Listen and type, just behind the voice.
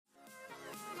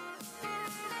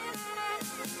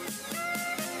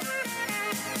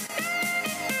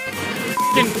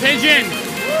Pigeon.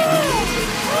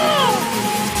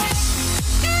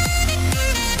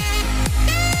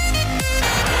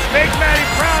 Make Maddie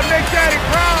proud, make Daddy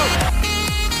proud.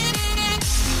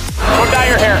 Go dye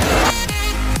your hair.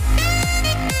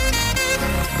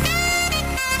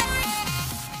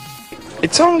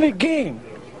 It's only a game.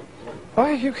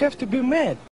 Why you have to be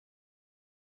mad?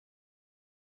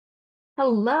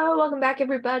 Hello, welcome back,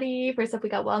 everybody. First up, we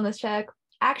got wellness check.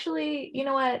 Actually, you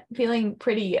know what? Feeling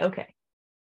pretty okay.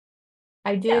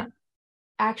 I did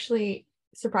actually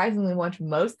surprisingly watch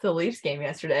most of the Leafs game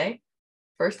yesterday.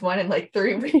 First one in like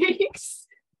 3 weeks.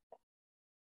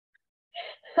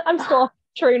 I'm still off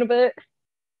the train a bit.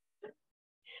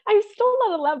 I'm still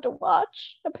not allowed to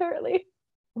watch, apparently.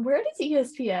 Where does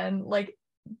ESPN, like,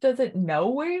 does it know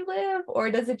where you live?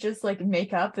 Or does it just, like,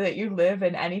 make up that you live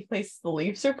in any place the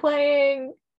Leafs are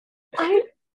playing? I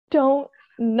don't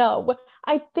know.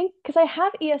 I think, because I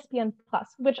have ESPN Plus,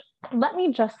 which, let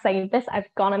me just say this, I've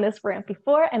gone on this rant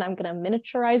before, and I'm going to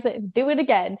miniaturize it and do it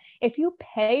again. If you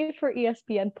pay for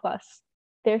ESPN Plus,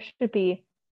 you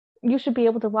should be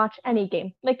able to watch any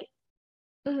game. Like,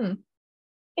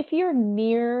 if you're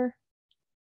near,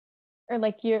 or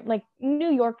like you're like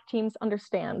New York teams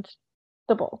understand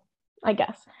the Bull, I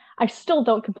guess. I still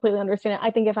don't completely understand it. I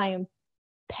think if I am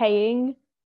paying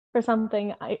for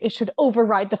something, it should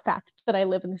override the fact that I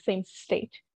live in the same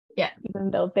state. Yeah. Even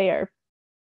though they are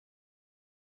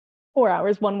 4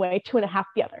 hours one way, 2.5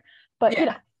 the other. But, you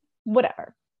know,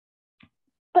 whatever.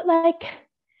 But, like,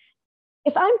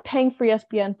 if I'm paying for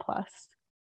ESPN Plus,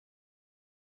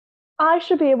 I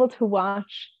should be able to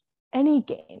watch any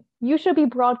game. You should be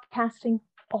broadcasting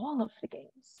all of the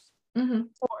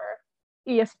games for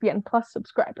ESPN Plus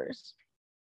subscribers.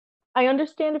 I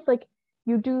understand if, like,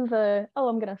 you do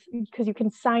because you can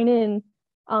sign in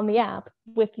on the app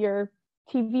with your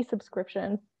TV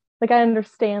subscription. Like, I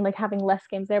understand, like, having less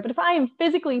games there. But if I am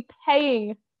physically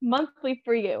paying monthly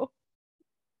for you,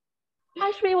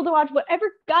 I should be able to watch whatever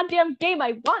goddamn game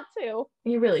I want to.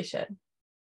 You really should.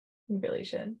 You really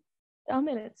should. I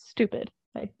mean, it's stupid.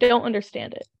 I don't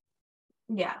understand it.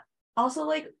 Yeah. Also,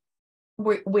 like,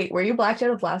 wait, were you blacked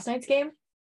out of last night's game?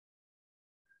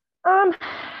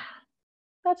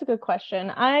 That's a good question.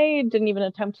 I didn't even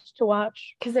attempt to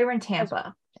watch. Because they were in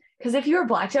Tampa. Because if you were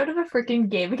blacked out of a freaking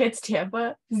game against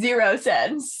Tampa, 0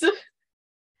 cents.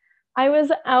 I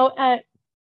was out at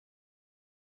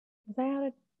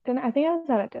dinner? I think I was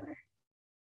out at dinner.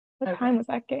 What time was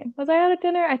that game? Was I out at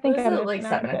dinner? I think I was like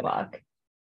 7 o'clock.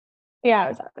 Yeah, I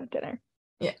was out at dinner.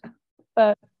 Yeah.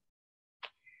 But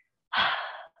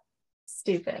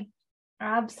stupid.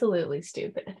 Absolutely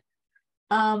stupid.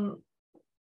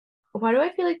 Why do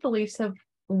I feel like the Leafs have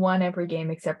won every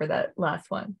game except for that last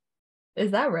one?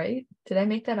 Is that right? Did I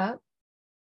make that up?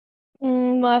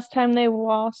 Last time they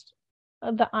lost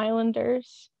the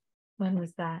Islanders. When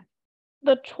was that?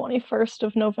 The 21st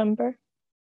of November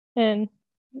in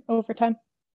overtime.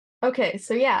 Okay,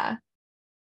 so yeah.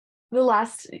 The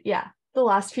last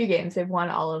few games, they've won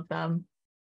all of them.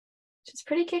 Which is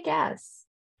pretty kick-ass.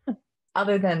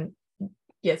 Other than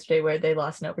yesterday where they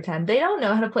lost in overtime. They don't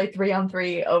know how to play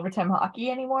 3-on-3 overtime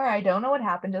hockey anymore. I don't know what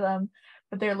happened to them,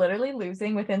 but they're literally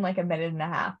losing within like a minute and a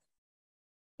half.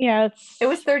 Yeah, it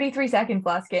was 33 seconds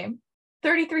last game.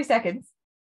 33 seconds.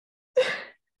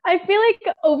 I feel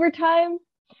like overtime,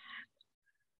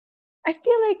 I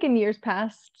feel like in years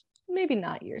past, maybe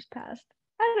not years past,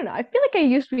 I don't know. I feel like I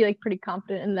used to be like pretty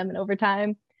confident in them in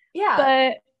overtime.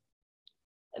 Yeah.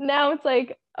 But now it's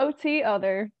like OT,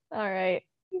 they're all right.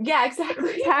 Yeah,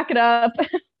 exactly. Pack it up.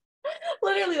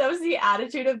 Literally, that was the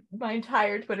attitude of my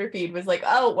entire Twitter feed was like,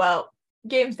 oh, well,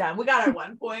 game's done. We got our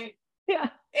 1 point. Yeah.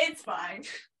 It's fine.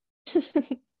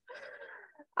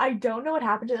 I don't know what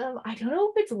happened to them. I don't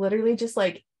know if it's literally just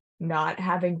like not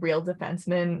having real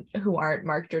defensemen who aren't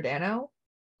Mark Giordano.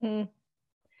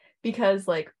 Because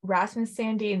like Rasmus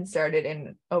Sandin started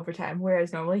in overtime,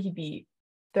 whereas normally he'd be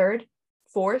 3rd,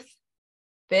 4th,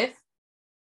 5th.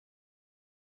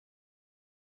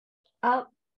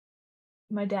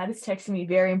 My dad is texting me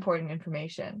very important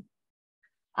information.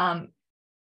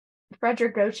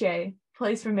 Frederick Gauthier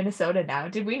plays for Minnesota now.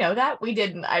 Did we know that? We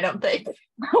didn't, I don't think.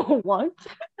 What?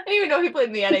 I didn't even know he played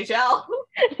in the NHL.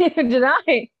 Neither did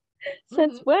I.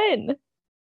 Since when?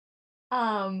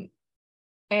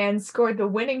 And scored the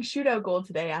winning shootout goal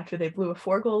today after they blew a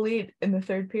 4-goal lead in the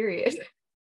 3rd period.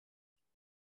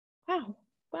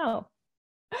 Wow.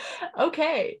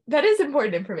 Okay, that is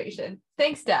important information.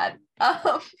 Thanks, Dad.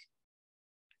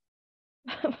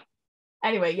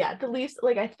 Anyway, yeah, the Leafs,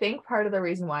 like, I think part of the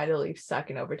reason why the Leafs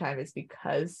suck in overtime is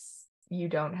because you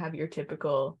don't have your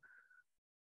typical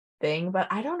thing, but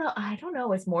I don't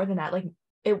know. It's more than that. Like,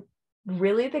 it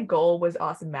really, the goal was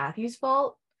Austin Matthews'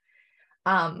 fault.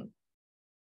 I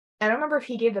don't remember if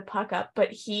he gave the puck up,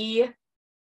 but he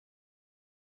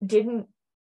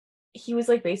was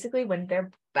like, basically when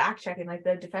they're back checking, like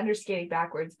the defender's skating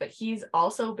backwards, but he's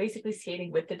also basically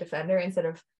skating with the defender instead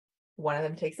of one of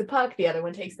them takes the puck, the other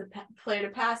one takes the player to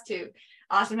pass to.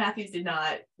 Austin Matthews did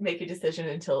not make a decision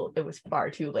until it was far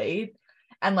too late.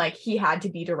 And like, he had to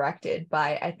be directed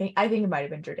by, I think it might've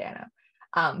been Giordano.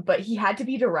 But he had to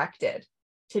be directed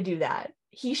to do that.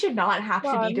 He should not have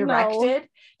to be directed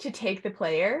to take the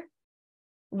player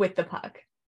with the puck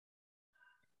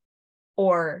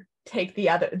or take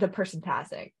the person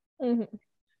passing. Mm-hmm.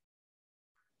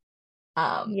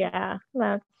 Yeah,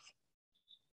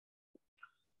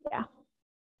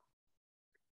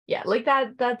 like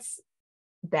that's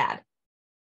bad.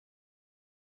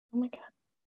 Oh my god.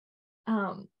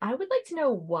 I would like to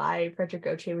know why Frederick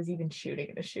Gauthier was even shooting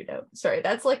in a shootout. Sorry,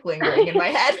 that's like lingering in my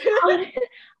head. Honestly,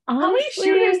 how many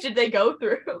shooters did they go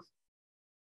through?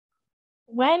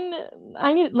 When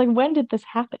did this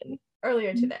happen?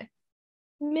 Earlier today.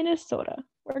 Minnesota.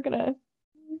 We're gonna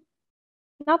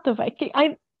not the Viking.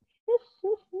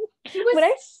 When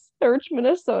I search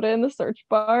Minnesota in the search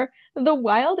bar, the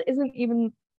Wild isn't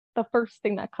even the first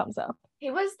thing that comes up.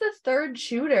 He was the third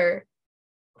shooter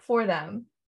for them.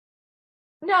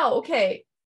 No, okay.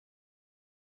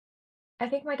 I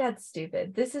think my dad's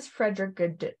stupid. This is Frederick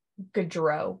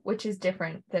Gaudreau, which is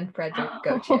different than Frederick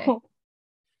Gauthier.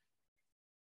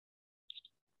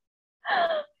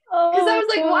 Because I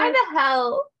was like, why the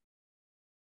hell?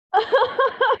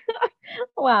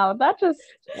 Wow.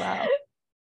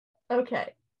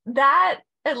 Okay. That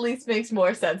at least makes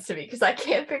more sense to me because I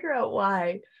can't figure out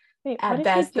why at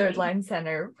best third line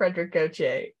center Frederick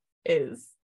Gauthier is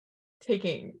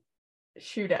taking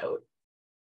shootout.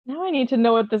 Now I need to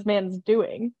know what this man's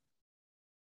doing.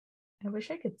 I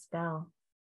wish I could spell.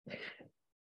 I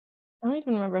don't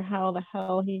even remember how the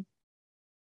hell he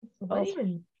what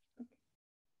even? Does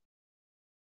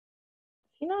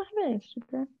he not have an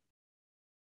Instagram?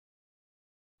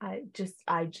 I just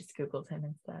Googled him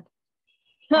instead.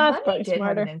 That's he probably did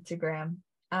smarter. have an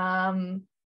Instagram.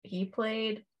 He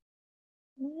played.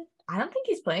 I don't think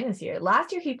he's playing this year.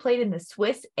 Last year he played in the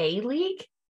Swiss A League.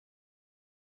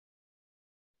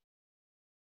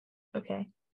 Okay.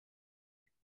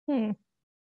 I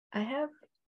have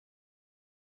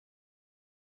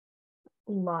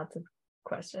lots of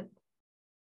questions.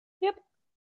 Yep.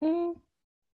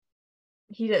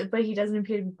 But he doesn't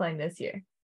appear to be playing this year.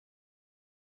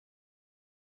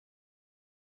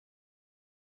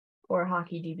 Or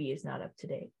HockeyDB is not up to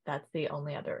date. That's the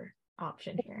only other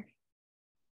option here.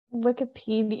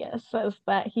 Wikipedia says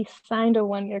that he signed a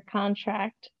 1-year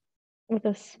contract with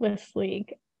a Swiss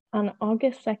league on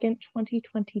August 2nd,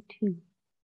 2022.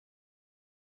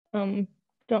 Don't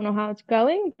know how it's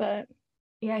going, but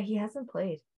yeah, he hasn't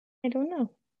played. I don't know.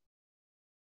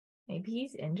 Maybe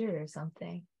he's injured or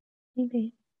something.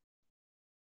 Maybe.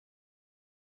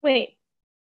 Wait.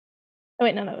 Oh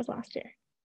wait, no, that was last year.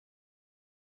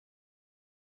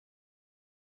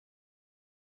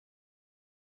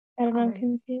 I'm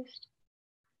confused.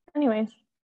 Anyways,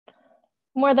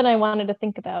 more than I wanted to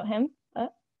think about him,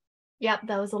 but yep,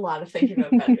 that was a lot of thinking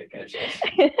about Frederick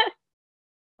Gauthier.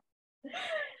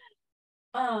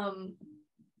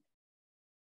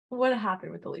 What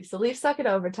happened with the Leafs? The Leafs suck at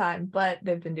overtime, but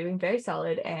they've been doing very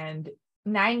solid, and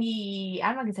I'm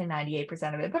not gonna say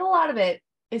 98% of it, but a lot of it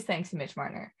is thanks to Mitch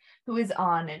Marner, who is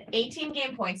on an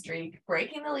 18-game point streak,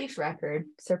 breaking the Leafs record,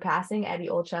 surpassing Eddie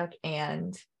Olczyk,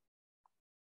 and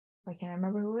I can't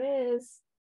remember who it is.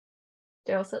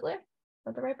 Daryl Sittler? Is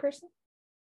that the right person?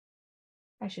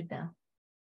 I should know.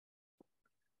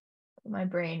 My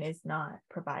brain is not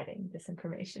providing this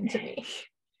information to me.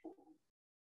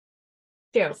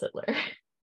 Daryl Sittler.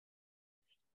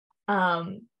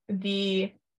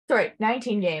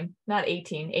 19 game, not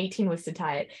 18. 18 was to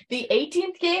tie it. The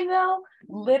 18th game, though,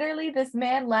 literally this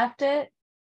man left it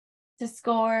to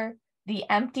score the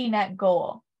empty net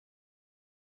goal.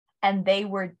 And they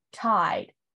were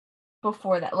tied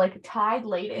before that, like tied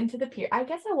late into the period. I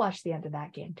guess I watched the end of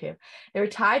that game too. They were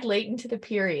tied late into the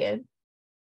period,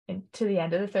 into the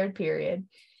end of the third period.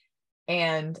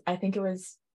 And I think it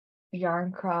was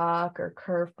Yarncroc or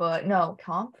Kerfoot. No,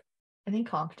 Comp. I think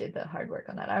Comp did the hard work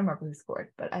on that. I don't remember who scored,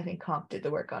 but I think Comp did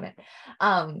the work on it.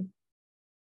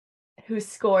 Who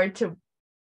scored to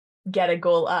get a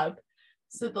goal up.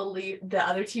 So the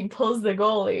other team pulls the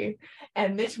goalie,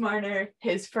 and Mitch Marner,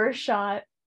 his first shot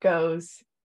goes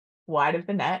wide of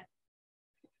the net.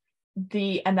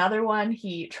 Another one,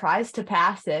 he tries to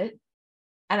pass it,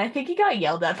 And I think he got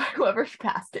yelled at by whoever he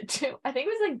passed it to. I think it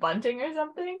was like bunting or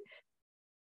something.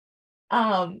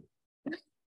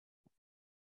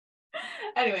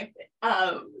 Anyway,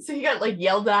 so he got like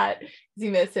yelled at because he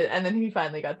missed it, and then he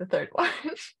finally got the third one.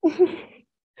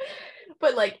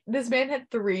 But like this man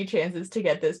had 3 chances to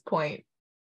get this point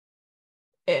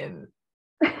in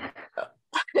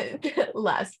the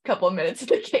last couple of minutes of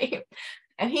the game,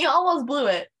 and he almost blew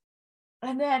it.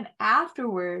 And then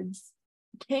afterwards,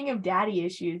 King of Daddy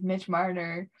Issues, Mitch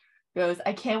Marner, goes,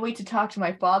 "I can't wait to talk to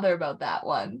my father about that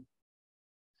one."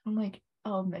 I'm like,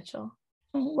 oh, Mitchell.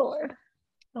 Oh, Lord.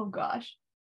 Oh, gosh.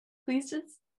 Please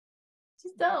just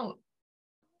don't.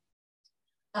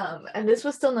 And this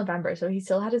was still November, so he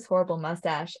still had his horrible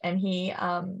mustache, and he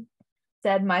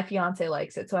said, "My fiance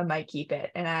likes it, so I might keep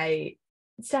it." And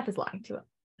Steph is lying to him.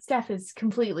 Steph is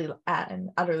completely and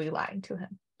utterly lying to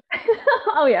him.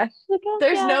 Oh, yeah.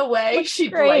 There's no way she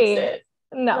likes it.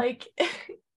 No. Like,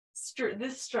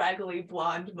 this straggly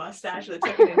blonde mustache that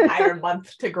took an entire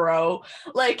month to grow.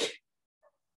 Like,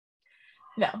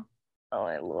 no. Oh,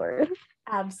 my Lord.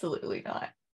 Absolutely not.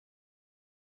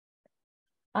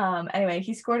 Anyway,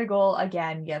 he scored a goal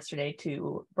again yesterday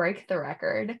to break the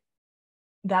record.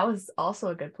 That was also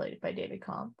a good play by David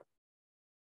Comp.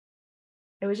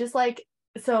 It was just like,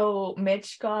 so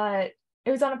Mitch it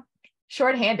was on a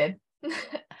shorthanded.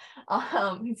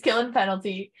 He's killing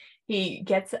penalty. He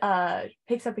picks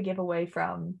up a giveaway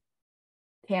from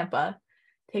Tampa,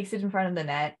 takes it in front of the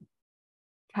net,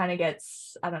 kind of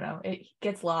gets, I don't know, it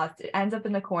gets lost. It ends up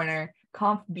in the corner.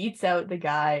 Comp beats out the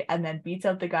guy and then beats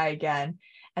out the guy again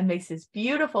and makes this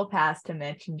beautiful pass to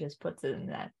Mitch and just puts it in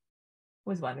the net. It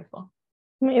was wonderful.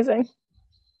 Amazing.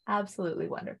 Absolutely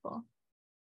wonderful.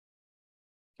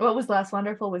 What was less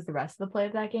wonderful was the rest of the play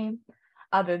of that game,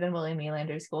 other than William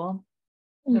Nylander's goal.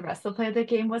 The rest of the play of the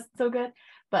game wasn't so good,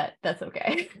 but that's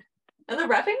okay. And the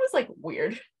reffing was like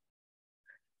weird.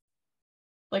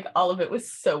 Like all of it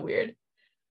was so weird.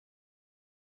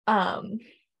 What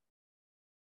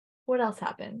else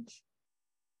happened?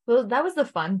 Well, that was the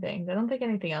fun thing. I don't think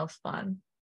anything else fun.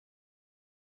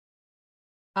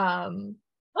 Oh.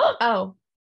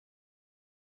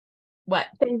 What?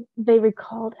 They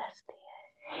recalled SDA.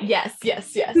 Yes.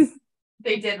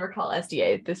 They did recall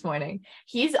SDA this morning.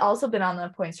 He's also been on the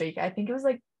point streak. I think it was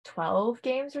like 12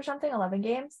 games or something, 11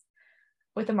 games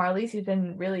with the Marlies. He's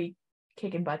been really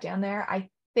kicking butt down there. I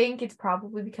think it's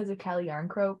probably because of Kelly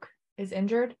Yarncroke is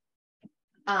injured.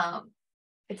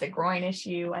 It's a groin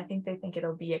issue. I think they think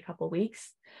it'll be a couple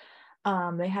weeks.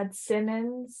 They had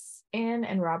Simmons in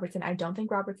and Robertson. I don't think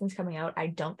Robertson's coming out. I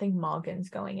don't think Morgan's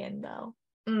going in though.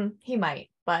 He might,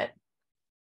 but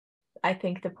I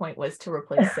think the point was to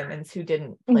replace Simmons, who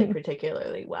didn't play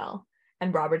particularly well.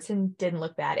 And Robertson didn't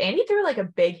look bad. And he threw like a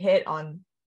big hit on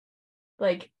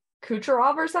like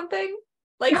Kucherov or something.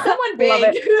 Like someone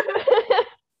big.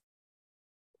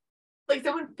 Like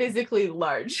someone physically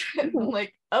large. I'm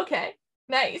like, okay,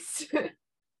 nice.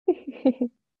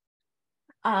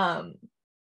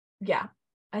 Yeah.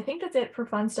 I think that's it for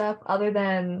fun stuff, other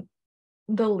than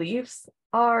the Leafs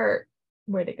are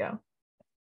where'd it go?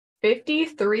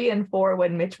 53-4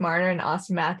 when Mitch Marner and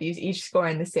Austin Matthews each score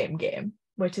in the same game,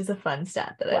 which is a fun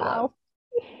stat that I love.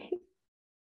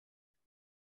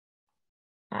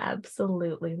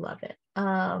 Absolutely love it.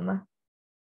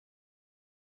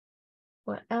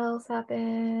 What else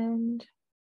happened?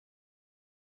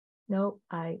 Nope,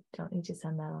 I don't need to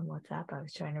send that on WhatsApp. I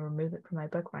was trying to remove it from my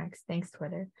bookmarks. Thanks,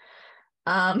 Twitter.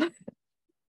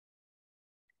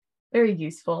 Very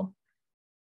useful.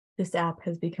 This app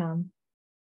has become.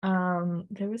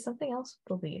 There was something else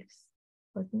with the Leafs,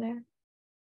 wasn't there?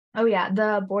 Oh yeah,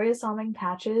 the Borja Salming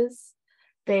patches,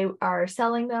 they are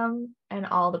selling them and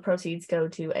all the proceeds go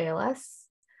to ALS.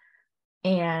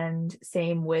 And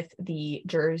same with the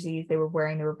jerseys. They were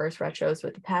wearing the reverse retros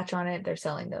with the patch on it. They're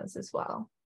selling those as well,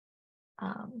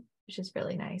 which is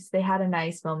really nice. They had a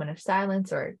nice moment of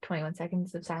silence, or 21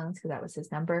 seconds of silence, because that was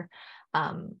his number,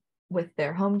 with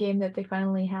their home game that they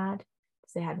finally had.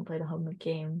 They hadn't played a home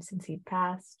game since he'd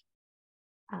passed,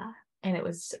 and it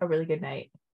was a really good night.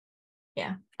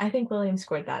 Yeah, I think William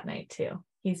scored that night too.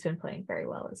 He's been playing very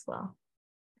well as well.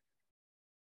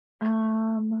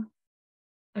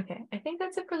 Okay, I think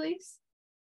that's it for Leafs.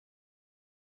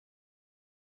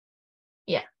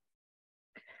 Yeah.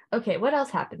 Okay, what else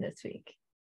happened this week?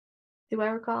 Do I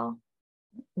recall?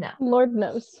 No. Lord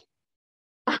knows.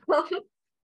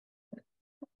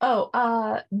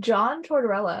 John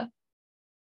Tortorella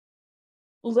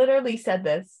literally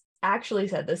actually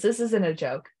said this. This isn't a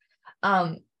joke.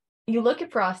 You look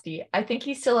at Frosty, I think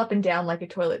he's still up and down like a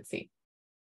toilet seat.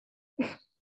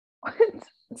 What?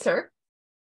 Sir?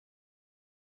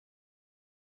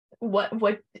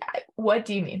 What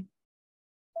do you mean?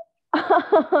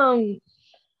 That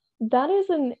is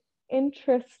an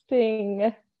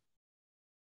interesting.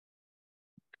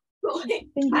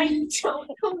 I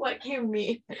don't know what you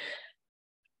mean.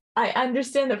 I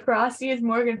understand that Frosty is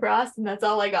Morgan Frost, and that's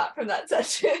all I got from that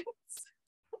session.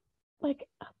 Like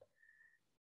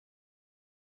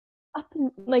up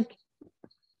and like.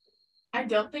 I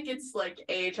don't think it's like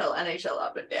AHL, NHL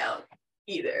up and down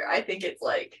either. I think it's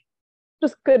like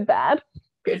just good, bad.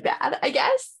 Good, bad, I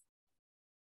guess.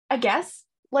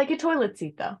 Like a toilet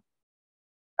seat, though.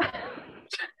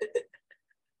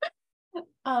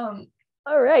 All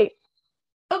right.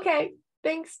 Okay.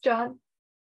 Thanks, John.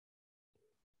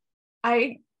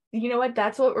 You know what?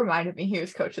 That's what reminded me he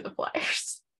was coach of the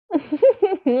Flyers.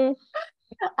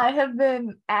 I have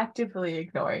been actively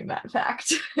ignoring that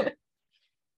fact.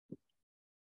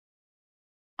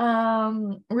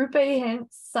 Rupe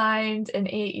Hintz signed an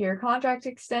 8-year contract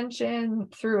extension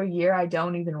through a year I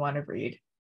don't even want to read.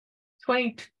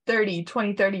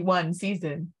 2030-2031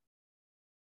 season.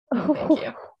 No, thank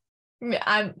you.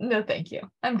 No, thank you.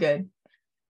 I'm good.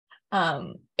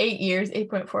 8 years,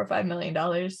 $8.45 million.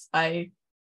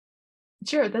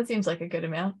 Sure, that seems like a good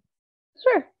amount.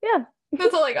 Sure, yeah.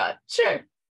 That's all I got. Sure.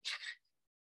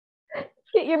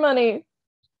 Get your money.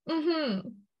 No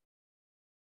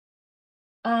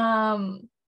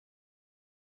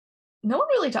one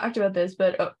really talked about this,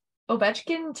 but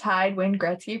Ovechkin tied Wayne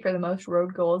Gretzky for the most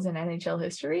road goals in NHL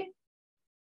history.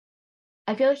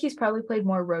 I feel like he's probably played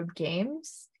more road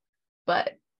games,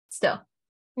 but still.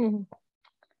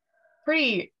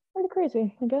 Pretty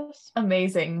crazy, I guess.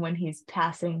 Amazing when he's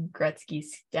passing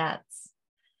Gretzky's stats.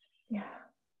 Yeah.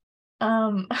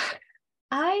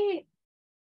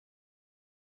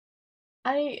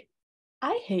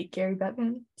 I hate Gary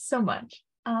Bettman so much.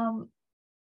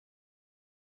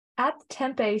 At the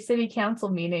Tempe City Council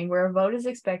meeting, where a vote is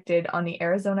expected on the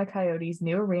Arizona Coyotes'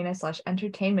 new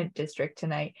arena/entertainment district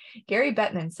tonight, Gary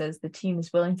Bettman says the team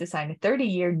is willing to sign a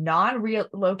 30-year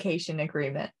non-relocation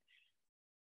agreement.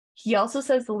 He also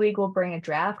says the league will bring a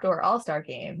draft or all-star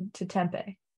game to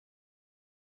Tempe.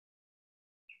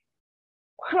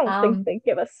 I don't think they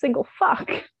give a single fuck.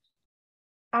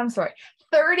 I'm sorry.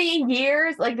 30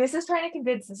 years? Like, this is trying to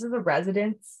convince, this is a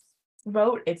residents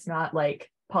vote. It's not like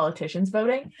politicians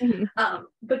voting.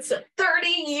 But so 30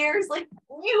 years, like,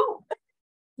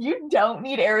 you don't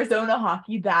need Arizona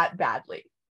hockey that badly.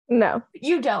 No.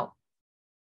 You don't.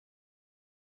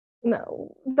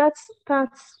 No. That's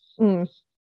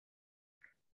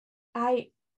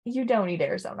you don't need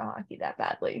Arizona hockey that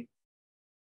badly.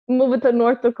 Move it to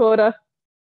North Dakota.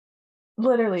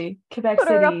 Literally, Quebec Put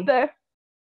City. her up there.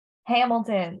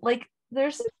 Hamilton. Like,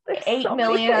 there's 8 so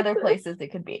million other places it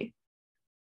could be.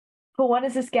 But one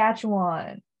is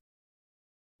Saskatchewan.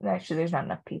 Actually, there's not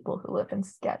enough people who live in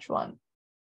Saskatchewan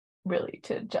really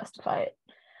to justify it.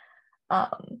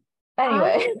 Anyway.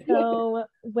 I don't know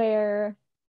where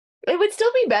it would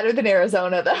still be better than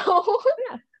Arizona, though.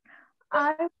 Yeah.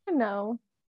 I don't know.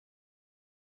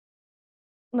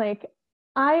 Like,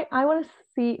 I want to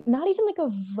see, not even like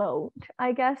a vote,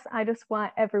 I guess. I just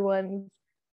want everyone's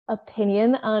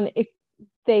opinion on if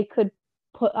they could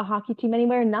put a hockey team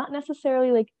anywhere, not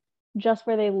necessarily like just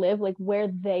where they live, like where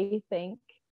they think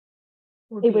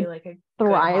it would like a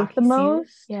thrive the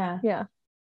most. Yeah.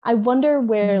 I wonder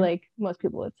where like most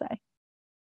people would say.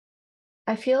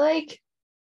 I feel like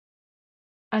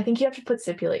I think you have to put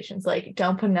stipulations, like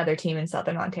don't put another team in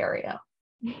Southern Ontario.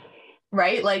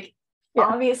 Right? Like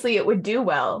obviously it would do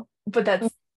well, but that's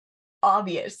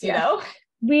obvious, you know?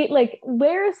 We like,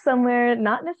 where is somewhere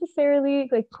not necessarily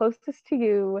like closest to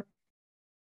you,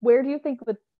 where do you think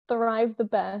would thrive the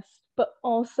best, but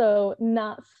also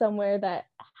not somewhere that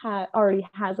already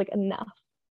has like enough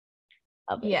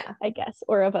of it, I guess,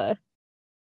 or of a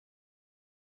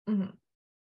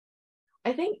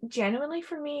I think genuinely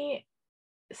for me,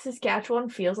 Saskatchewan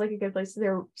feels like a good place.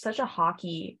 They're such a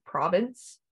hockey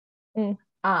province. And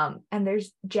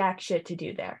there's jack shit to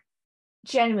do there.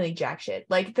 Genuinely jack shit.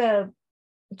 Like the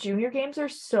junior games are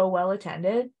so well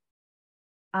attended.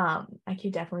 I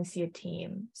could definitely see a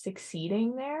team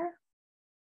succeeding there.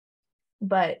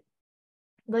 But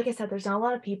like I said, there's not a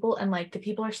lot of people, and like the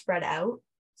people are spread out.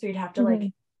 So you'd have to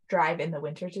like drive in the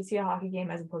winter to see a hockey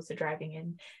game as opposed to driving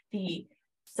in the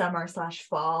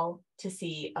summer/fall to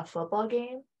see a football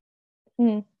game.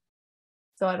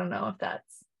 So I don't know if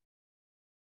that's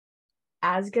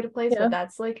as good a place, but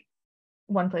that's like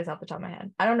one place off the top of my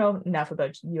head. I don't know enough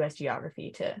about US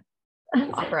geography to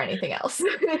offer anything else.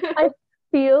 I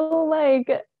feel like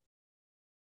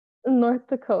North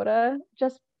Dakota,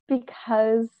 just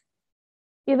because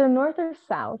either north or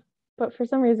south, but for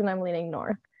some reason I'm leaning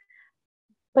north.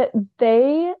 But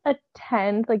they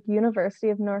attend, like, University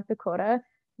of North Dakota,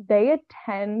 they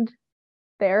attend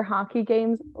their hockey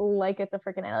games like it's a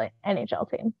freaking NHL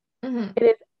team. Mm-hmm. It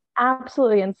is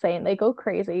absolutely insane. They go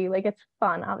crazy. Like, it's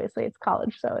fun. Obviously, it's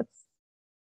college, so it's.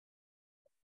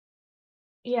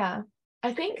 Yeah.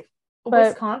 I think But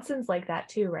Wisconsin's like that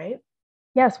too, right?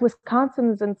 yes,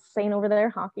 Wisconsin's insane over their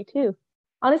hockey too.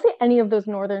 Honestly, any of those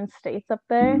northern states up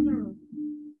there,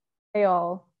 they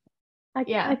all.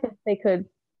 Yeah. I think they could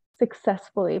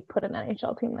successfully put an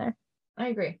NHL team there. I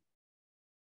agree.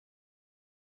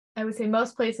 I would say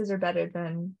most places are better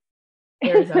than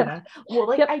Arizona. Well,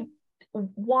 like, Yep.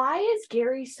 why is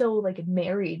Gary so, like,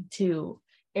 married to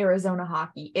Arizona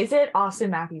hockey? Is it Auston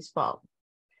Matthews' fault?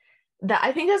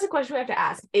 I think that's a question we have to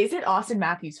ask. Is it Auston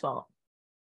Matthews' fault?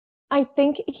 I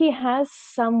think he has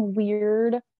some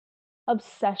weird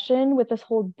obsession with this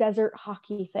whole desert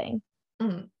hockey thing.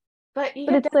 Mm. But you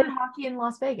But get it's desert like, hockey in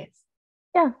Las Vegas.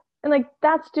 yeah, and like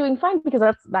that's doing fine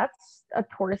because that's a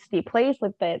touristy place.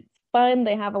 Like, that's fun.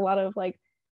 They have a lot of like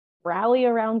rally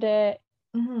around it.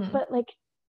 Mm-hmm. But like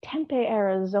Tempe,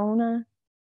 Arizona.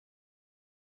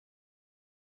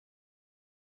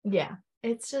 Yeah,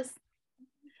 it's just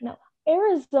No,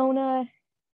 Arizona.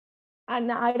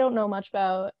 I don't know much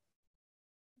about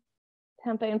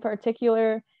Tempe in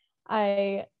particular.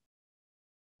 I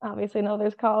obviously know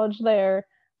there's college there,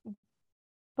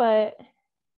 but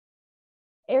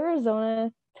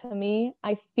Arizona, to me,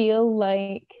 I feel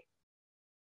like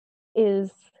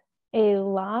is a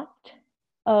lot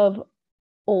of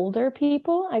older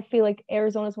people. I feel like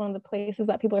Arizona is one of the places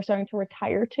that people are starting to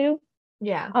retire to.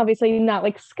 yeah. Obviously, not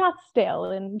like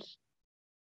Scottsdale and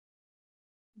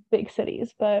big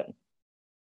cities, but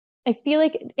I feel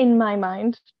like in my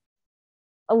mind,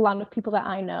 a lot of people that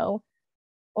I know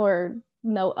or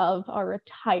know of are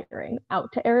retiring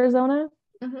out to Arizona.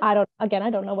 Mm-hmm. I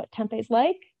don't know what Tempe's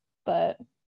like, but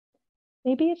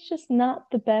maybe it's just not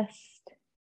the best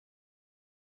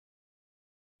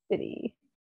city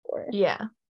for. Yeah,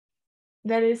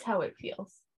 that is how it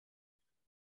feels.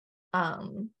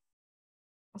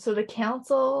 So the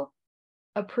council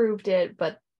approved it,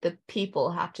 but the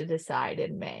people have to decide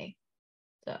in May.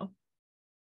 So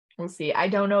we'll see. I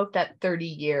don't know if that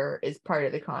 30-year is part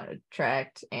of the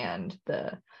contract and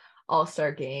the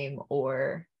All-Star game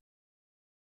or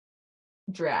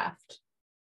draft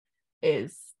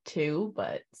is too,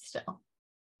 but still,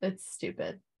 it's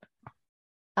stupid.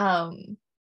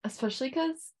 Especially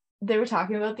because they were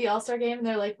talking about the All-Star game and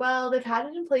they're like, well, they've had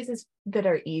it in places that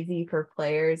are easy for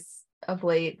players of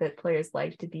late, that players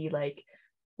like to be, like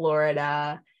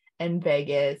Florida and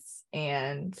Vegas,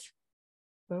 and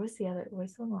where was the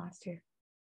one last year?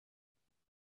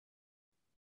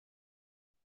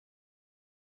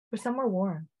 Or somewhere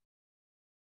warm.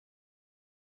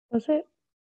 Was it?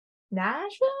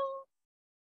 Nashville?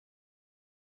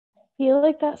 I feel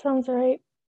like that sounds right,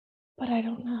 but I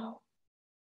don't know.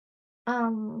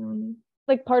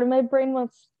 Like, part of my brain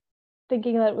was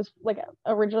thinking that it was like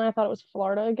originally I thought it was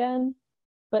Florida again,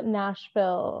 but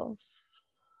Nashville.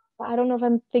 I don't know if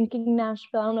I'm thinking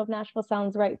Nashville. I don't know if Nashville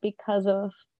sounds right because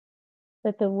of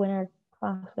like the Winter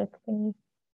Classic thing.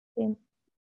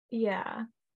 Yeah.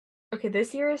 Okay,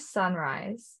 this year is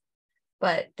Sunrise,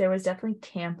 but there was definitely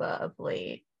Tampa of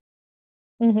late.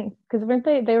 Because weren't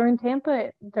they were in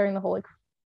Tampa during the whole like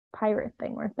pirate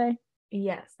thing, weren't they?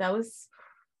 Yes, that was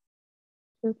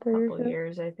 2-3 couple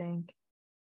years, I think.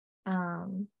 Why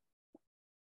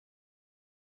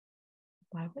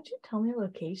would you tell me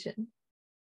location?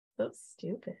 So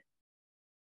stupid.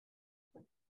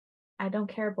 I don't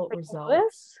care about results.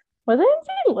 Louis? Was it in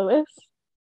St. Louis?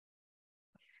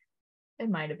 It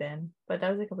might have been, but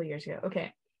that was a couple years ago.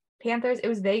 Okay. Panthers, it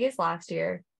was Vegas last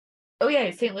year. Oh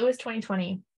yeah, St. Louis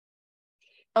 2020.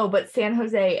 Oh, but San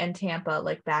Jose and Tampa,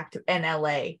 like back to, and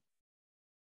LA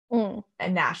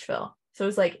and Nashville. So it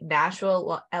was like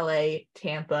Nashville, LA,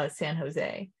 Tampa, San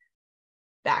Jose,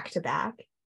 back to back.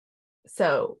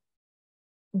 So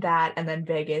that, and then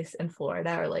Vegas and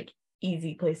Florida are like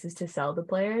easy places to sell the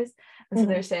players. And so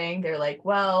they're saying, they're like,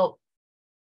 well,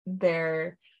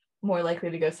 they're more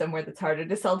likely to go somewhere that's harder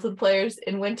to sell to the players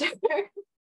in winter.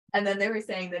 And then they were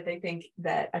saying that they think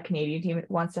that a Canadian team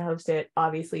wants to host it.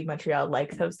 Obviously, Montreal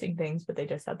likes hosting things, but they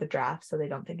just had the draft, so they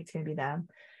don't think it's going to be them.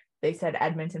 They said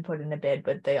Edmonton put in a bid,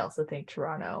 but they also think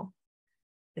Toronto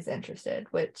is interested,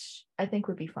 which I think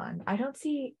would be fun. I don't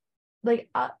see, like,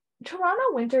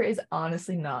 Toronto winter is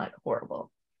honestly not horrible.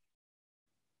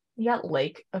 You got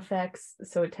lake effects,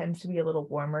 so it tends to be a little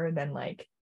warmer than, like,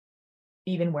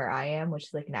 even where I am, which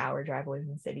is like an hour drive away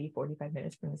from the city, 45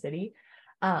 minutes from the city.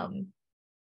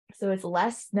 So it's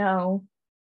less snow,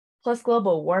 plus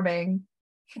global warming.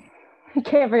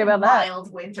 Can't forget about that.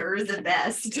 Mild winters at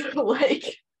best.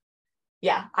 Like,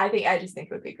 yeah, I just think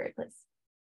it would be a great place.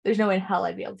 There's no way in hell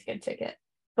I'd be able to get a ticket,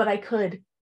 but I could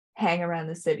hang around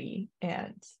the city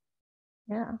and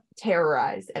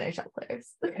terrorize NHL players.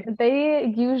 They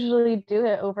usually do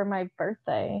it over my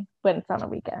birthday when it's on a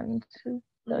weekend. So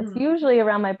it's usually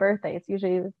around my birthday. It's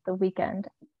usually the weekend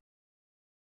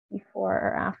before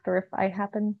or after if I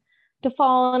happen to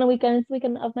fall on a weekend. It's the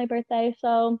weekend of my birthday.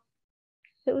 So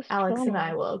it was Alex fun. and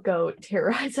I will go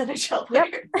terrorize NHL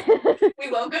players. Yep.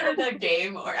 We won't go to the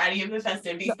game or any of the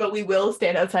festivities, but we will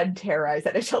stand outside and terrorize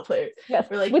NHL players. Yes,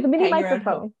 we're like with a mini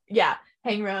microphone.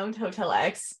 Hang around Hotel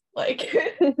X. Like,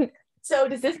 so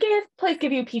does this place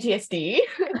give you PTSD?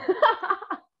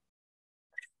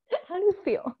 How do you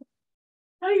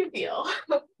feel?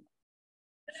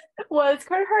 Was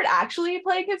Carter Hart actually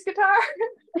playing his guitar?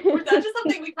 Or was that just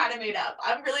something we kind of made up?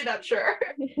 I'm really not sure.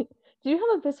 Do you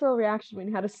have a visceral reaction when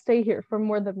you had to stay here for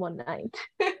more than one night?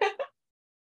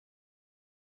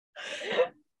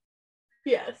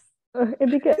 Yes.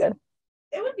 It'd be good.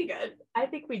 It would be good. I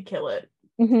think we'd kill it.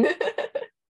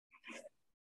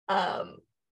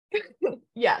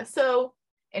 Yeah, so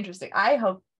interesting. I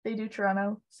hope they do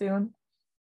Toronto soon.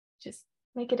 Just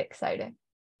make it exciting.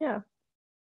 Yeah.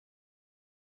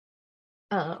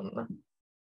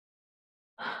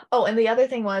 Oh, and the other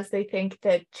thing was they think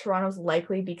that Toronto's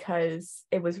likely because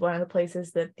it was one of the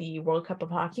places that the World Cup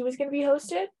of Hockey was going to be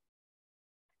hosted.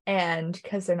 And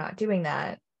because they're not doing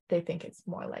that, they think it's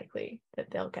more likely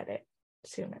that they'll get it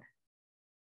sooner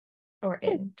or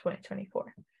in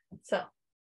 2024. So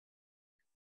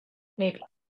maybe.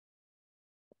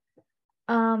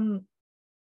 Oh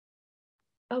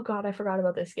God, I forgot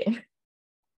about this game.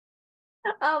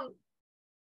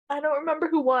 I don't remember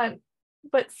who won.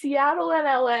 But Seattle and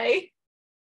LA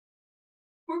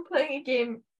were playing a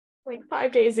game like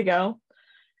 5 days ago.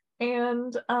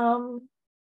 And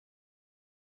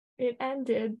it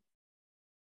ended.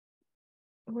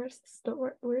 Where's the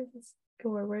score? Where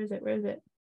is it?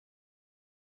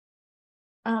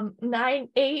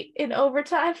 9-8 in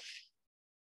overtime.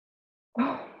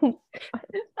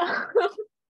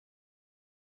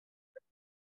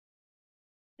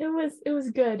 It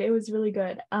was good. It was really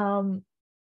good.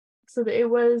 So it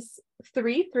was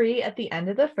 3-3 at the end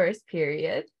of the first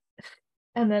period.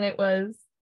 And then it was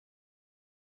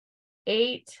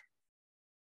 8-6.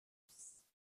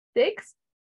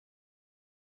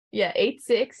 Yeah,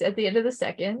 8-6 at the end of the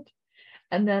second.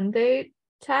 And then they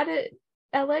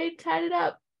LA tied it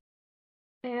up.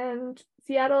 And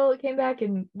Seattle came back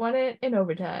and won it in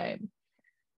overtime.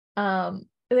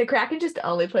 The Kraken just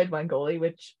only played one goalie,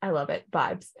 which I love it.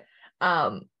 Vibes.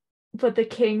 But the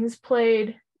Kings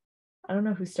played, I don't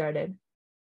know who started.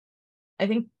 I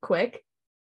think Quick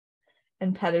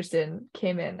and Pedersen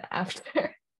came in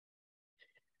after.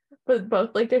 But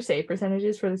both like their save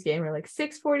percentages for this game were like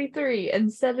 643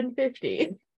 and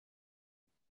 750.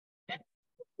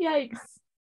 Yikes.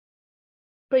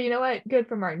 But you know what? Good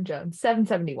for Martin Jones.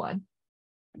 771.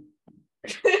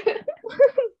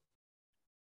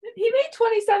 He made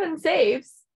 27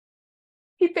 saves.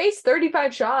 He faced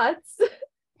 35 shots.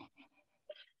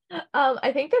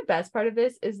 I think the best part of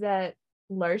this is that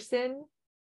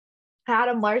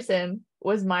Adam Larson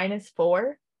was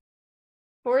 -4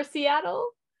 for Seattle,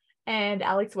 and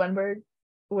Alex Wennberg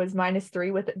was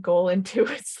 -3 with a goal and 2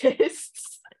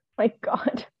 assists. My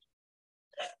God.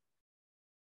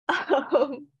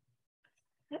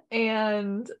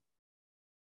 And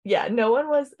yeah, no one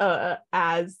was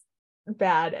as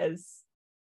bad as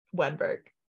Wennberg.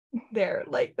 They're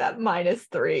like that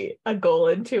 -3, a goal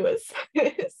and 2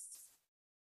 assists.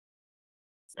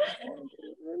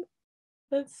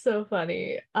 That's so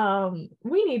funny.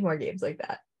 We need more games like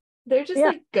that. They're just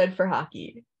like good for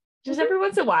hockey. Just every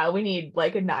once in a while we need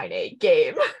like a 9-8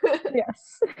 game.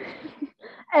 Yes.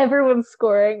 Everyone's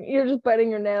scoring. You're just biting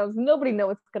your nails. Nobody knows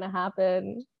what's gonna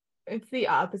happen. It's the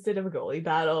opposite of a goalie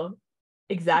battle.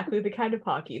 Exactly the kind of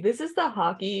hockey. This is the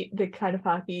kind of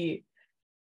hockey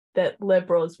that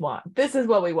liberals want. This is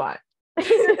what we want.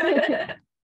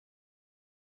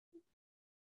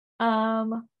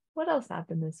 What else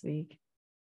happened this week?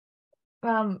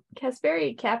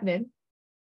 Kasperi Kapanen,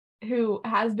 who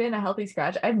has been a healthy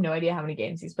scratch. I have no idea how many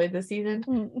games he's played this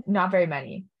season. Not very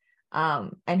many.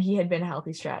 And he had been a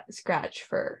healthy scratch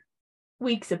for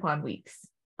weeks upon weeks,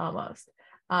 almost.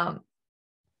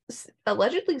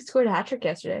 Allegedly scored a hat trick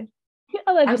yesterday.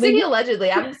 Allegedly. I'm saying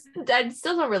allegedly. I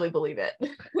still don't really believe it.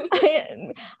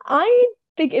 I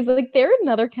think it's like there's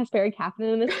another Kasperi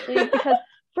Kapanen in this league because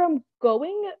from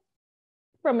going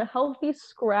from a healthy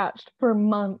scratch for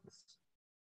months.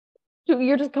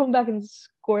 You're just coming back and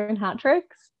scoring hat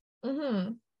tricks?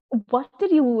 Mm-hmm. What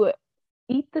did you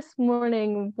eat this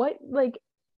morning? What was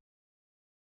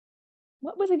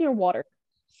in your water,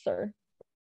 sir?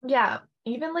 Yeah,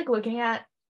 even like looking at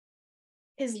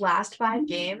his last 5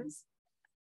 games.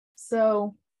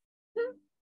 So,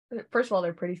 first of all,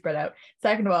 they're pretty spread out.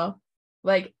 Second of all,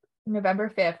 like November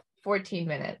 5th, 14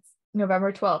 minutes.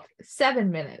 November 12th, 7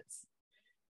 minutes.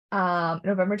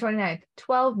 November 29th,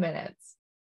 12 minutes.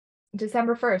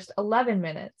 December 1st, 11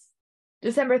 minutes.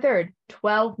 December 3rd,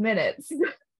 12 minutes.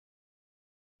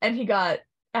 And he got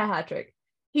a hat trick.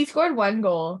 He scored 1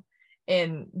 goal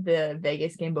in the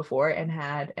Vegas game before and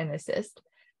had an assist.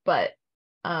 But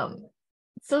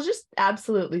still just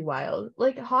absolutely wild.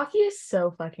 Like, hockey is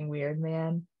so fucking weird,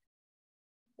 man.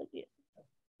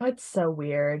 It's so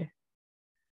weird.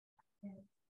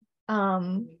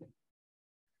 What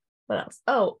else?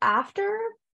 Oh, after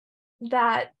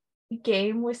that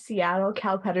game with Seattle,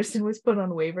 Cal Peterson was put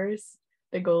on waivers,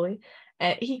 the goalie,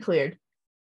 and he cleared.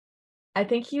 I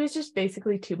think he was just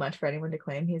basically too much for anyone to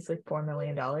claim. He's like $4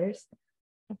 million.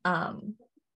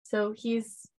 So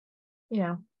he's,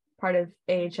 part of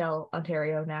AHL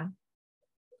Ontario now,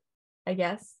 I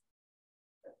guess.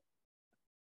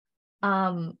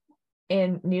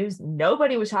 In news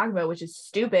nobody was talking about, which is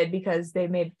stupid because they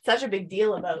made such a big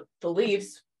deal about the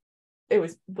Leafs. It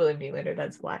was William Nylander,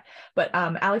 that's why. But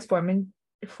Alex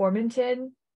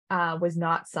Formenton was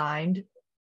not signed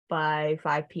by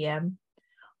 5 p.m.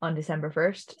 on December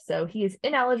 1st, so he is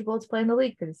ineligible to play in the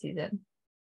league for the season.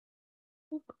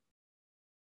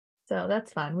 So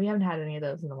that's fun. We haven't had any of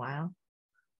those in a while,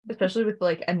 especially with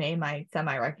like a name I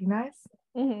semi-recognize.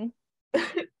 Mm-hmm.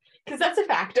 Because that's a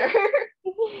factor.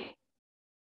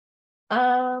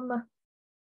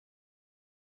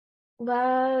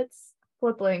 Let's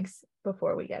flip links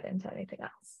before we get into anything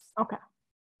else. Okay.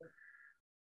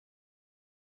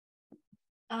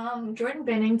 Jordan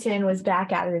Binnington was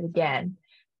back at it again.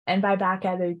 And by back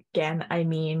at it again, I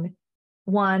mean,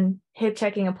 1, hip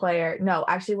checking a player. No,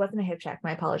 actually it wasn't a hip check.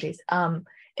 My apologies.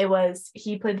 It was,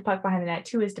 he played the puck behind the net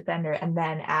to his defender. And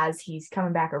then as he's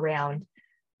coming back around,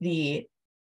 the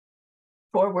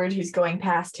forward who's going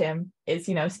past him is,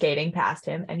 skating past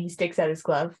him, and he sticks out his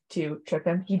glove to trip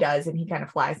him. He does, and he kind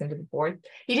of flies into the board.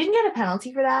 He didn't get a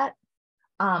penalty for that.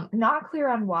 Not clear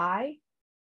on why.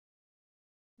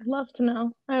 I'd love to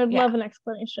know. I would love an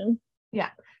explanation.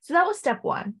 Yeah. So that was step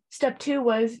 1. Step 2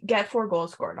 was get 4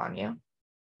 goals scored on you.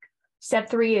 Step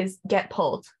 3 is get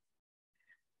pulled.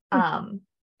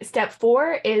 Step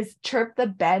 4 is chirp the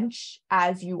bench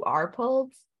as you are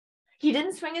pulled. He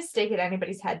didn't swing his stick at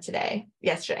anybody's head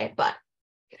yesterday, but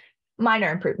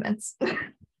minor improvements.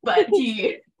 But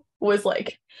he was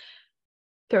like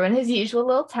throwing his usual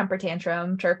little temper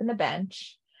tantrum, chirping the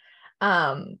bench.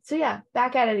 So yeah,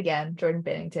 back at it again, Jordan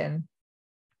Binnington.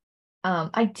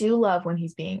 I do love when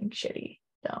he's being shitty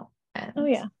though. And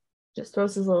just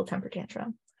throws his little temper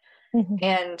tantrum. Mm-hmm.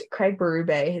 And Craig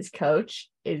Berube, his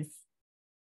coach, is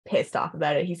pissed off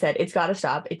about it. He said, it's got to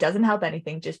stop. It doesn't help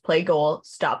anything. Just play goal.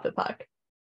 Stop the puck.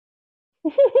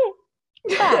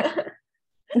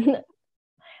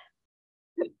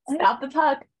 Stop the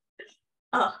puck.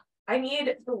 Oh, I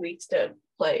need the Leafs to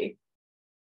play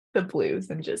the Blues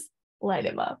and just light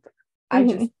him up.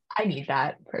 Mm-hmm. I need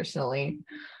that personally.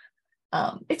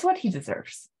 It's what he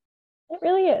deserves. It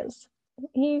really is.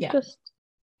 He's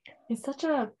such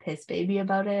a piss baby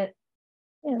about it.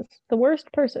 Yes, the worst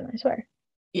person, I swear.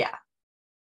 Yeah,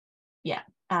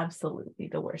 absolutely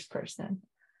the worst person.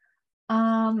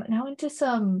 Now into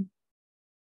some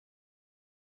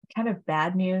kind of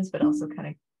bad news, but also kind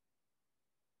of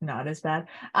not as bad.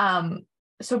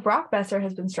 So Brock Besser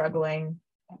has been struggling.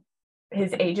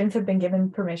 His agents have been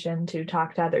given permission to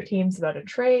talk to other teams about a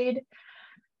trade.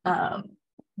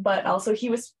 But also he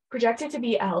was projected to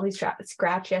be a healthy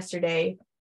scratch yesterday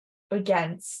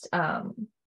against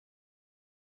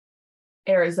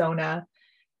Arizona,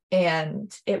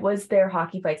 and it was their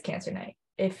Hockey Fights Cancer Night.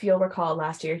 If you'll recall,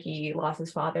 last year he lost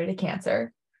his father to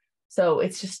cancer, so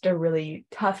it's just a really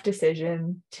tough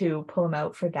decision to pull him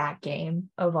out for that game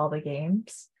of all the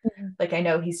games. Mm-hmm. Like, I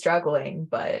know he's struggling,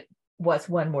 but what's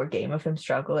one more game of him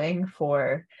struggling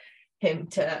for him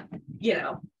to,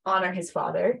 honor his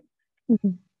father?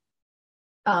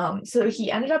 Mm-hmm. So he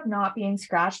ended up not being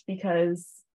scratched because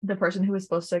the person who was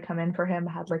supposed to come in for him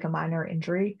had like a minor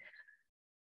injury.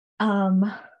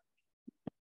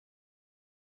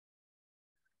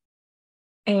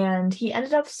 And he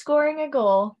ended up scoring a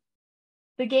goal,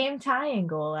 the game tying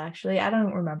goal, actually. I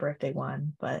don't remember if they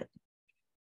won, but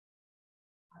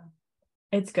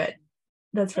it's good.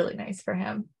 that's really nice for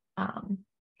him. Kind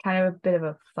of a bit of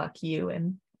a fuck you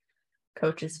in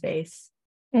coach's face.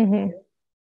 Mm-hmm.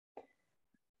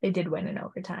 They did win in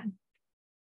overtime.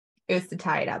 It was to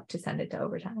tie it up to send it to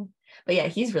overtime. But yeah,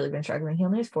 he's really been struggling. He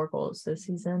only has 4 goals this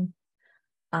season.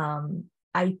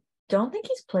 I don't think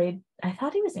he's played. I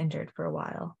thought he was injured for a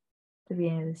while at the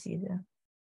beginning of the season.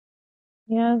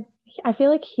 Yeah, I feel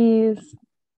like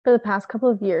for the past couple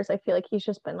of years, I feel like he's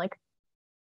just been like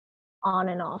on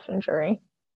and off injury.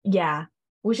 Yeah,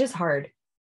 which is hard.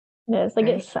 It is, like,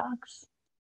 right? It sucks.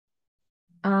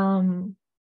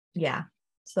 Yeah,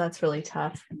 so that's really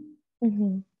tough.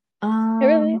 Mm-hmm.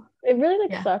 It really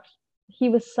like sucks. He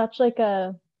was such like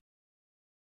a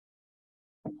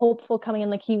hopeful coming in,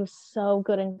 like he was so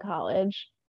good in college,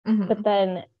 but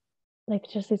then like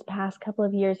just these past couple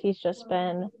of years, he's just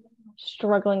been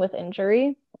struggling with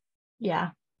injury. Yeah,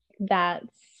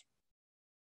 that's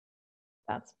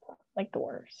like the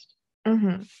worst.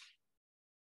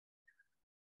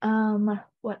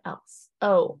 What else?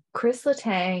 Oh, Chris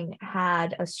Letang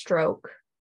had a stroke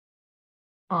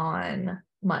on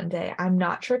Monday. I'm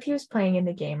not sure if he was playing in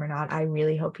the game or not. I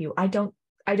really hope I don't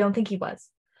think he was.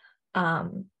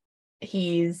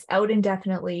 He's out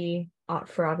indefinitely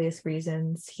for obvious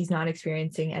reasons. He's not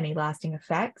experiencing any lasting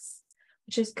effects,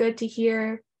 which is good to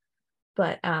hear.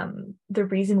 But the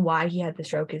reason why he had the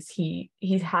stroke is he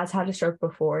has had a stroke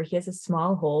before. He has a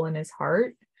small hole in his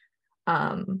heart,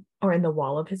 or in the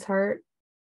wall of his heart,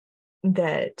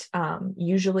 that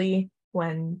usually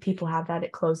when people have that,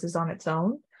 it closes on its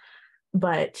own.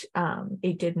 But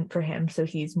it didn't for him, so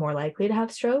he's more likely to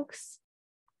have strokes.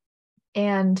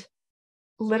 And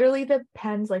literally the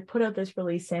Pens like put out this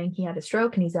release saying he had a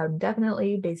stroke and he's out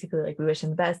indefinitely. Basically, like, we wish him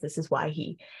the best. This is why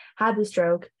he had the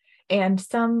stroke. And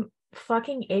some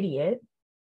fucking idiot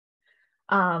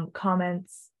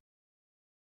comments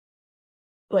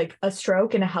like, a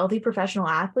stroke in a healthy professional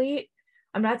athlete.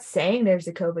 I'm not saying there's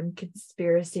a COVID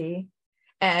conspiracy.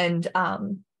 And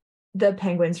the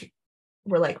Penguins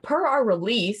were like, per our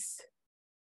release,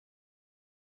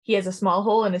 he has a small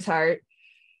hole in his heart.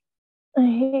 I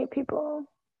hate people.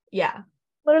 Yeah.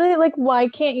 Literally, like, why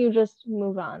can't you just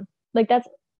move on? Like, that's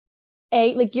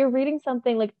like, you're reading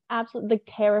something like absolutely like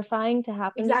terrifying to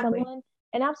happen to someone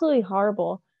and absolutely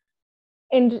horrible.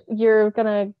 And you're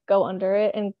gonna go under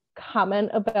it and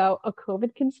comment about a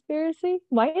COVID conspiracy?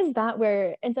 Why is that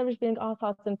where, instead of just being all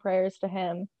thoughts and prayers to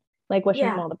him, like wishing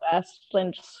him all the best,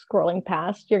 and just scrolling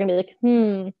past, you're gonna be like,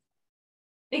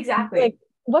 Exactly. Like,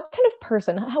 what kind of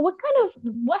person? What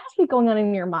has to be going on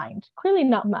in your mind? Clearly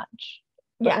not much.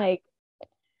 But like,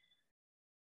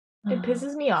 it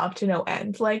pisses me off to no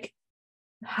end. Like,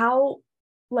 how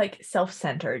like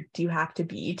self-centered do you have to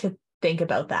be to think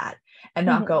about that and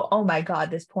not go, oh my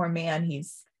God, this poor man,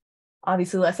 he's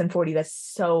obviously less than 40. That's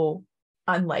so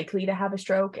unlikely to have a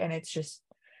stroke. And it's just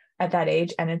at that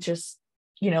age. And it's just,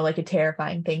 like a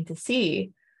terrifying thing to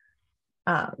see.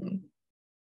 Like,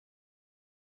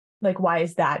 why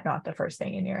is that not the first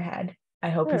thing in your head? I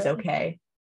hope he's okay.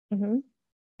 And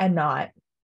not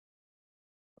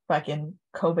fucking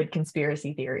COVID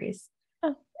conspiracy theories.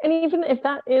 And even if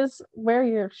that is where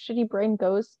your shitty brain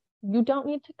goes, you don't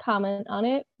need to comment on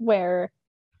it where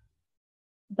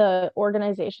the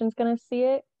organization's going to see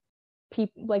it.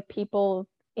 People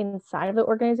inside of the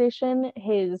organization,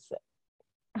 I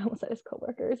almost said his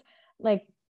coworkers, like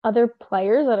other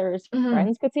players that are his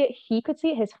friends could see it. He could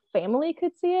see it. His family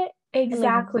could see it.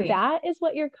 Exactly. And, that is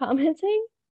what you're commenting.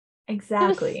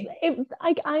 Exactly.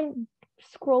 I'm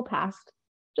scroll past.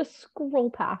 Just scroll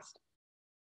past.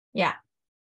 Yeah.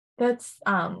 That's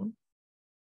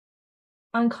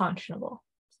unconscionable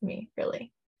to me,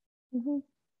 really.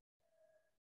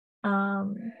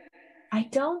 I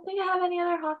don't think I have any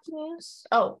other hockey news.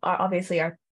 Oh, obviously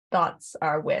our thoughts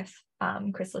are with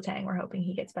Chris Letang. We're hoping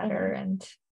he gets better and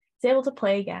is able to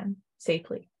play again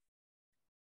safely.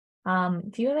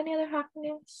 Do you have any other hockey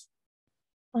news?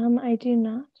 I do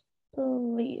not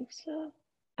believe so.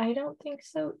 I don't think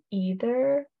so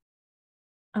either.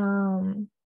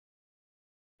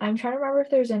 I'm trying to remember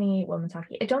if there's any women's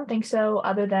hockey. I don't think so,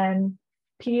 other than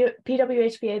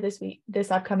PWHPA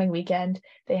this upcoming weekend.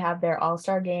 They have their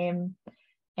All-Star game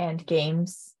and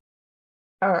games.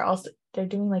 Or also, they're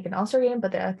doing like an All-Star game,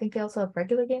 but I think they also have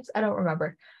regular games. I don't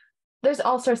remember. There's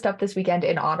All-Star stuff this weekend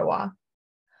in Ottawa.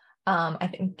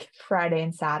 I think Friday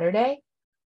and Saturday.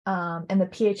 And the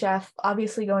PHF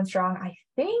obviously going strong. I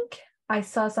think I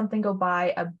saw something go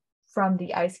by from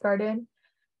the Ice Garden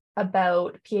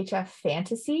about PHF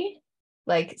Fantasy.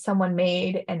 Like, someone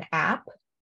made an app,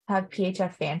 have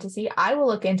PHF Fantasy. I will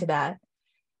look into that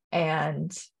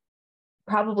and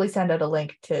probably send out a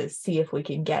link to see if we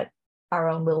can get our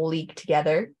own little league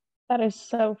together. That is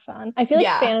so fun. I feel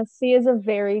like fantasy is a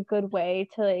very good way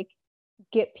to like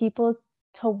get people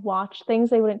to watch things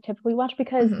they wouldn't typically watch,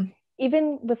 because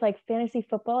even with like fantasy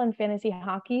football and fantasy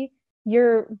hockey,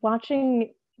 you're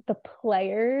watching the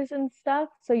players and stuff,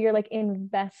 so you're like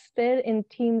invested in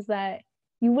teams that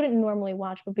you wouldn't normally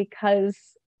watch, but because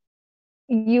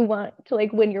you want to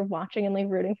like when you're watching and like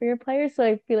rooting for your players. So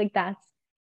I feel like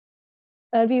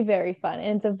that'd be very fun,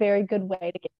 and it's a very good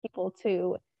way to get people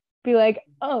to be like,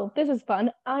 oh, this is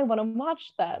fun, I want to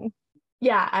watch them.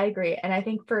 Yeah, I agree. And I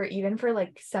think for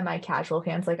like semi-casual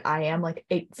fans like I am, like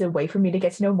it's a way for me to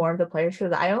get to know more of the players,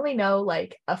 because I only know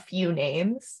like a few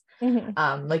names,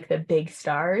 like the big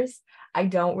stars. I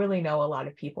don't really know a lot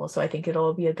of people, so I think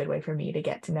it'll be a good way for me to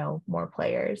get to know more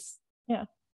players. Yeah,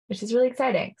 which is really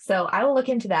exciting. So I will look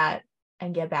into that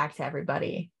and get back to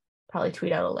everybody. Probably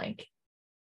tweet out a link.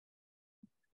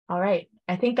 All right.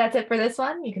 I think that's it for this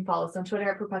one. You can follow us on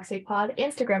Twitter at For Puck's Sake Pod,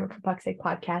 Instagram at For Puck's Sake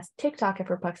Podcast, TikTok at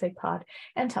For Puck's Sake Pod,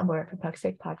 and Tumblr at For Puck's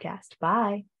Sake Podcast.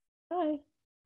 Bye. Bye.